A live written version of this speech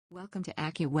Welcome to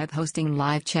AccuWeb Hosting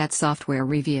Live Chat Software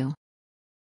Review.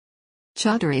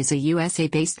 Chatter is a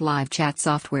USA-based live chat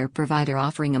software provider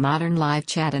offering a modern live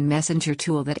chat and messenger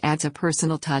tool that adds a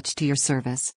personal touch to your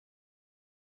service.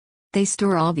 They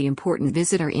store all the important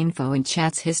visitor info and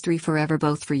chat's history forever,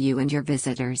 both for you and your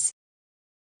visitors.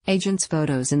 Agents'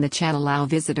 photos in the chat allow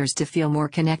visitors to feel more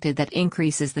connected. That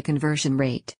increases the conversion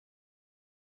rate.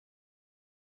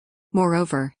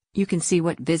 Moreover, you can see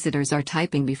what visitors are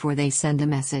typing before they send a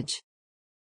message.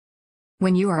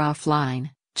 When you are offline,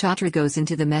 Chatter goes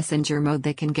into the messenger mode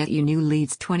that can get you new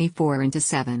leads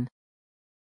 24/7.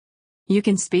 You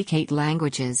can speak 8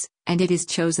 languages, and it is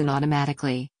chosen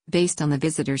automatically, based on the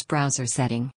visitor's browser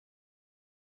setting.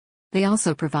 They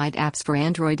also provide apps for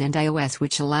Android and iOS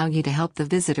which allow you to help the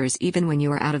visitors even when you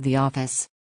are out of the office.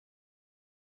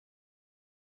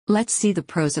 Let's see the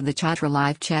pros of the Chatter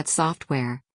live chat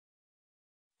software.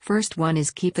 First one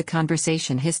is keep the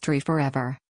conversation history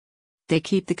forever. They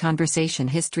keep the conversation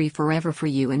history forever for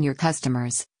you and your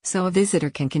customers, so a visitor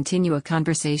can continue a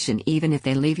conversation even if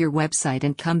they leave your website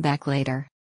and come back later.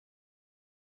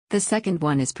 The second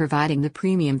one is providing the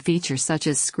premium features such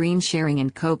as screen sharing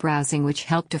and co-browsing, which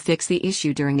help to fix the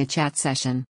issue during a chat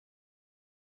session.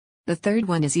 The third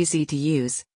one is easy to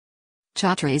use.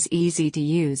 Chatter is easy to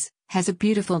use, has a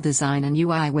beautiful design and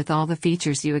UI with all the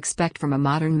features you expect from a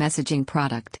modern messaging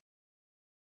product.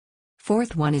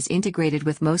 Fourth one is integrated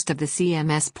with most of the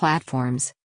CMS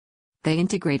platforms. They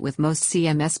integrate with most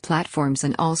CMS platforms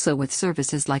and also with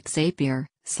services like Zapier,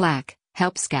 Slack,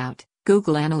 Help Scout,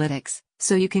 Google Analytics,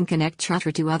 so you can connect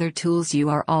Chatter to other tools you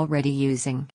are already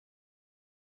using.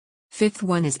 Fifth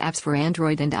one is apps for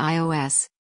Android and iOS.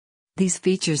 These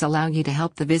features allow you to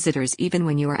help the visitors even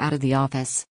when you are out of the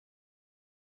office.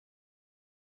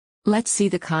 Let's see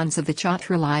the cons of the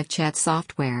Chatter live chat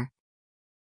software.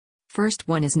 First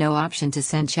one is no option to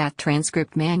send chat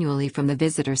transcript manually from the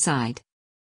visitor side.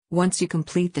 Once you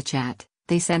complete the chat,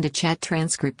 they send a chat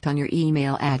transcript on your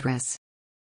email address.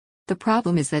 The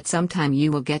problem is that sometime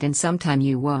you will get and sometime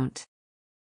you won't.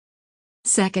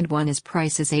 Second one is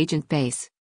price is agent base.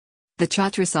 The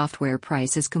Chatter software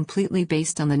price is completely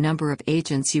based on the number of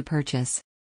agents you purchase.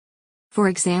 For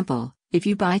example, if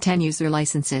you buy 10 user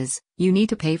licenses, you need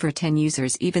to pay for 10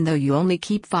 users even though you only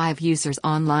keep 5 users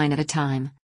online at a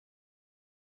time.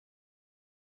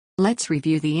 Let's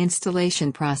review the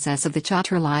installation process of the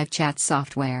Chatter live chat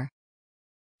software.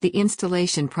 The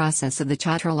installation process of the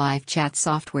Chatter live chat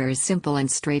software is simple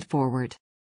and straightforward.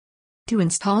 To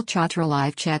install Chatter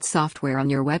live chat software on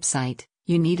your website,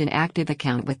 you need an active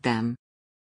account with them.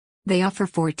 They offer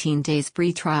 14 days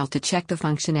free trial to check the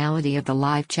functionality of the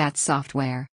live chat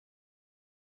software.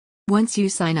 Once you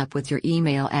sign up with your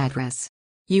email address,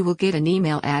 you will get an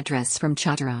email address from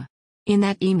Chatter. In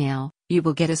that email, you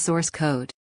will get a source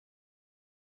code.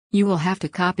 You will have to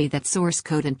copy that source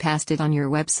code and paste it on your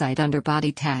website under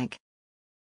body tag.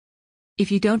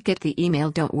 If you don't get the email,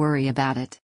 don't worry about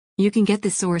it. You can get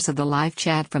the source of the live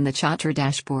chat from the Chatter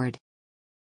dashboard.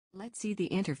 Let's see the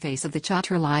interface of the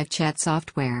Chatter live chat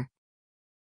software.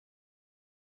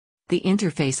 The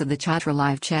interface of the Chatter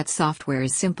live chat software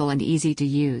is simple and easy to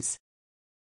use.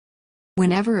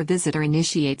 Whenever a visitor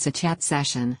initiates a chat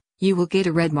session, you will get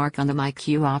a red mark on the My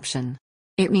Queue option.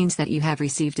 It means that you have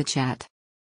received a chat.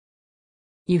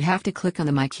 You have to click on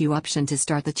the My Queue option to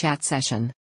start the chat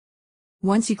session.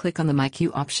 Once you click on the My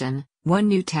Queue option, one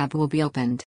new tab will be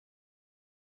opened.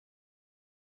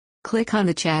 Click on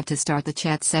the chat to start the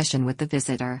chat session with the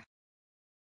visitor.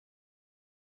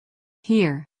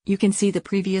 Here, you can see the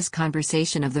previous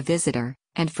conversation of the visitor,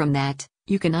 and from that,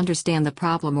 you can understand the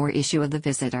problem or issue of the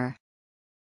visitor.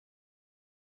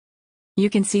 You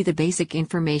can see the basic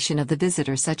information of the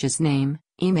visitor such as name,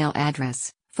 email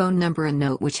address, phone number and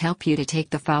note, which help you to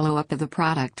take the follow-up of the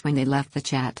product when they left the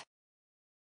chat.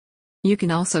 You can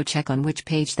also check on which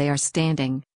page they are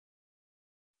standing.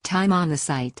 Time on the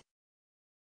site.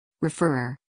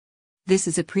 Referrer. This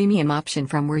is a premium option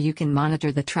from where you can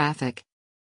monitor the traffic.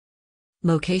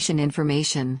 Location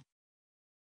information.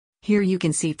 Here you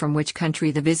can see from which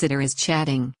country the visitor is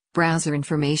chatting. Browser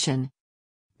information.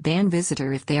 Ban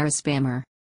visitor if they are a spammer.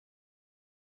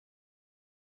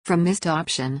 From missed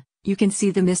option, you can see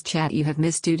the missed chat you have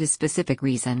missed due to specific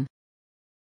reason.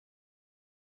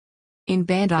 In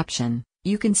banned option,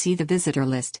 you can see the visitor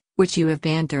list, which you have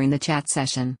banned during the chat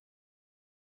session.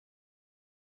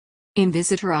 In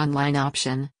visitor online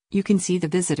option, you can see the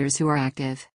visitors who are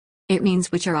active. It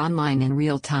means which are online in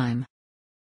real time.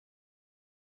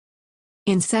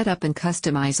 In setup and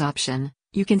customize option,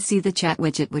 you can see the chat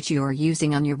widget which you are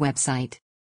using on your website.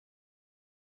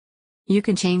 You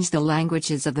can change the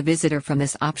languages of the visitor from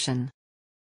this option.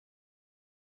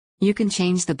 You can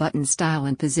change the button style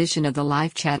and position of the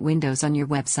live chat windows on your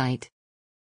website.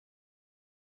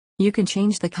 You can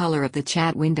change the color of the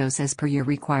chat windows as per your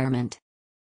requirement.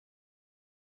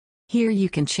 Here you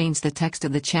can change the text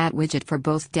of the chat widget for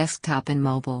both desktop and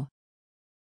mobile.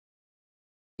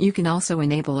 You can also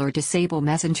enable or disable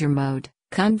messenger mode,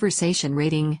 conversation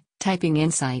rating, typing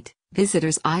insight,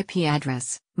 visitor's IP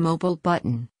address, mobile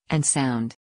button, and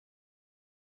sound.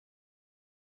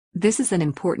 This is an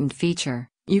important feature.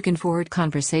 You can forward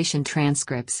conversation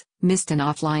transcripts, missed an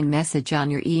offline message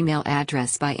on your email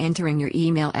address by entering your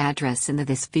email address in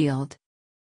this field.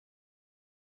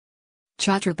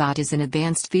 ChatterBot is an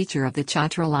advanced feature of the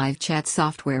Chatter live chat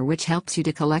software which helps you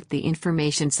to collect the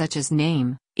information such as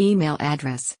name, email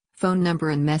address, phone number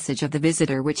and message of the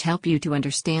visitor which help you to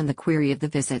understand the query of the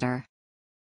visitor.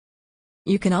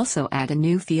 You can also add a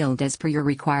new field as per your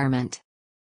requirement.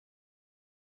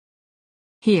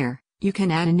 Here, you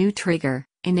can add a new trigger,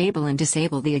 enable and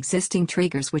disable the existing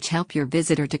triggers which help your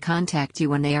visitor to contact you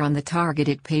when they are on the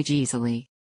targeted page easily.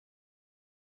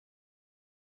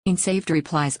 In Saved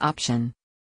Replies option,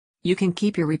 you can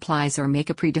keep your replies or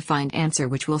make a predefined answer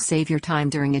which will save your time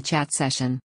during a chat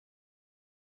session.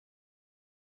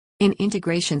 In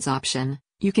Integrations option,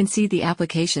 you can see the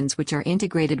applications which are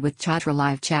integrated with Chatter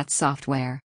live chat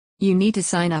software. You need to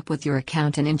sign up with your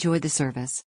account and enjoy the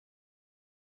service.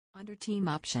 Under Team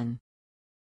option,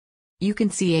 you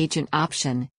can see Agent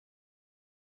option.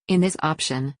 In this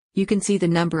option, you can see the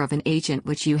number of an agent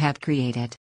which you have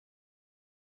created.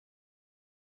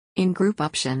 In Group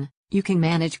option, you can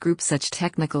manage groups such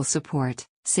technical support,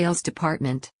 sales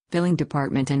department, billing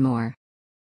department and more.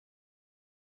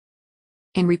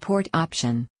 In Report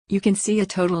option, you can see a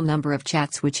total number of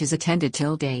chats which is attended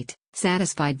till date,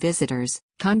 satisfied visitors,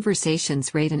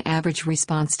 conversations rate and average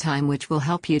response time which will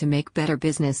help you to make better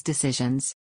business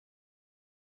decisions.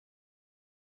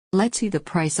 Let's see the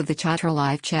price of the Chatter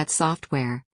live chat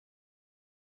software.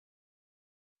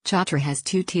 Chatter has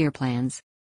 2-tier plans.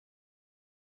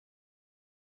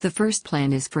 The first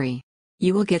plan is free.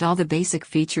 You will get all the basic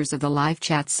features of the live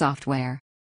chat software.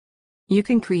 You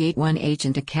can create one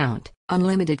agent account,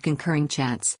 unlimited concurring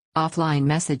chats, offline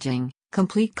messaging,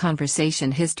 complete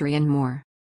conversation history and more.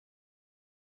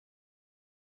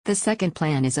 The second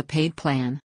plan is a paid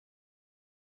plan.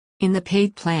 In the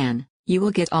paid plan, you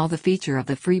will get all the feature of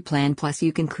the free plan plus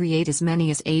you can create as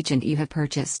many as agent you have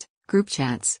purchased, group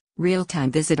chats,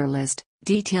 real-time visitor list,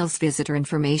 details visitor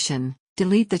information,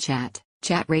 delete the chat,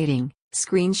 chat rating,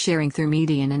 screen sharing through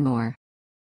Median and more.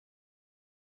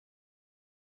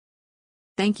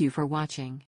 Thank you for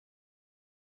watching.